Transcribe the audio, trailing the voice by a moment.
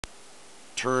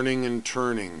Turning and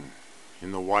turning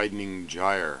in the widening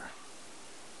gyre,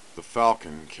 the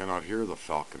falcon cannot hear the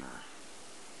falconer.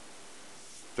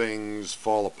 Things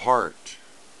fall apart,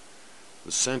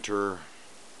 the center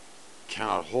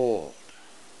cannot hold.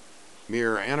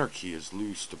 Mere anarchy is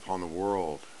loosed upon the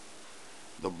world.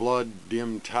 The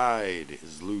blood-dimmed tide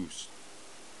is loosed,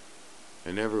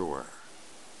 and everywhere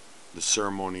the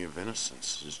ceremony of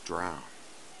innocence is drowned.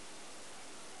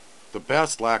 The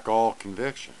best lack all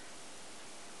conviction,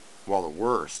 while the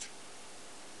worst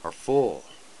are full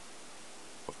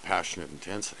of passionate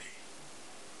intensity.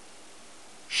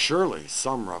 Surely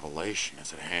some revelation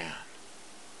is at hand.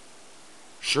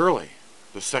 Surely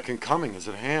the second coming is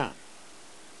at hand.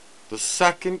 The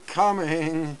second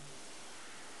coming!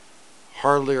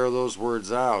 Hardly are those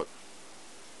words out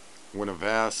when a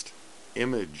vast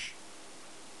image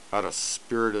out of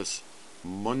spiritus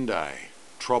mundi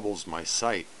troubles my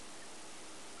sight.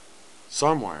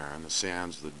 Somewhere in the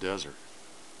sands of the desert,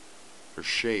 her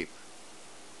shape,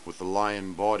 with the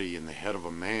lion body in the head of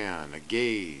a man, a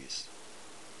gaze,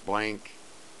 blank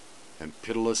and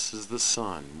pitiless as the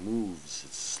sun, moves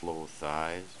its slow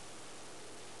thighs,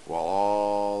 while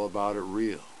all about it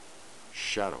reel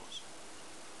shadows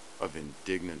of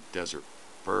indignant desert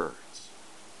birds.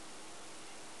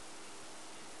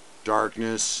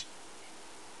 Darkness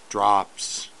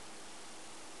drops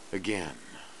again.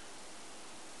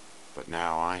 But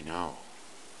now I know.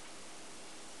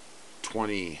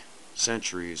 20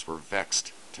 centuries were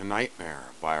vexed to nightmare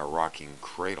by a rocking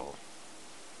cradle.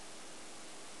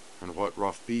 And what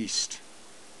rough beast,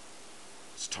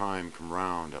 as time come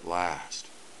round at last,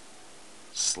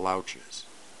 slouches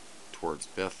towards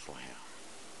Bethlehem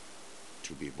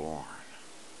to be born?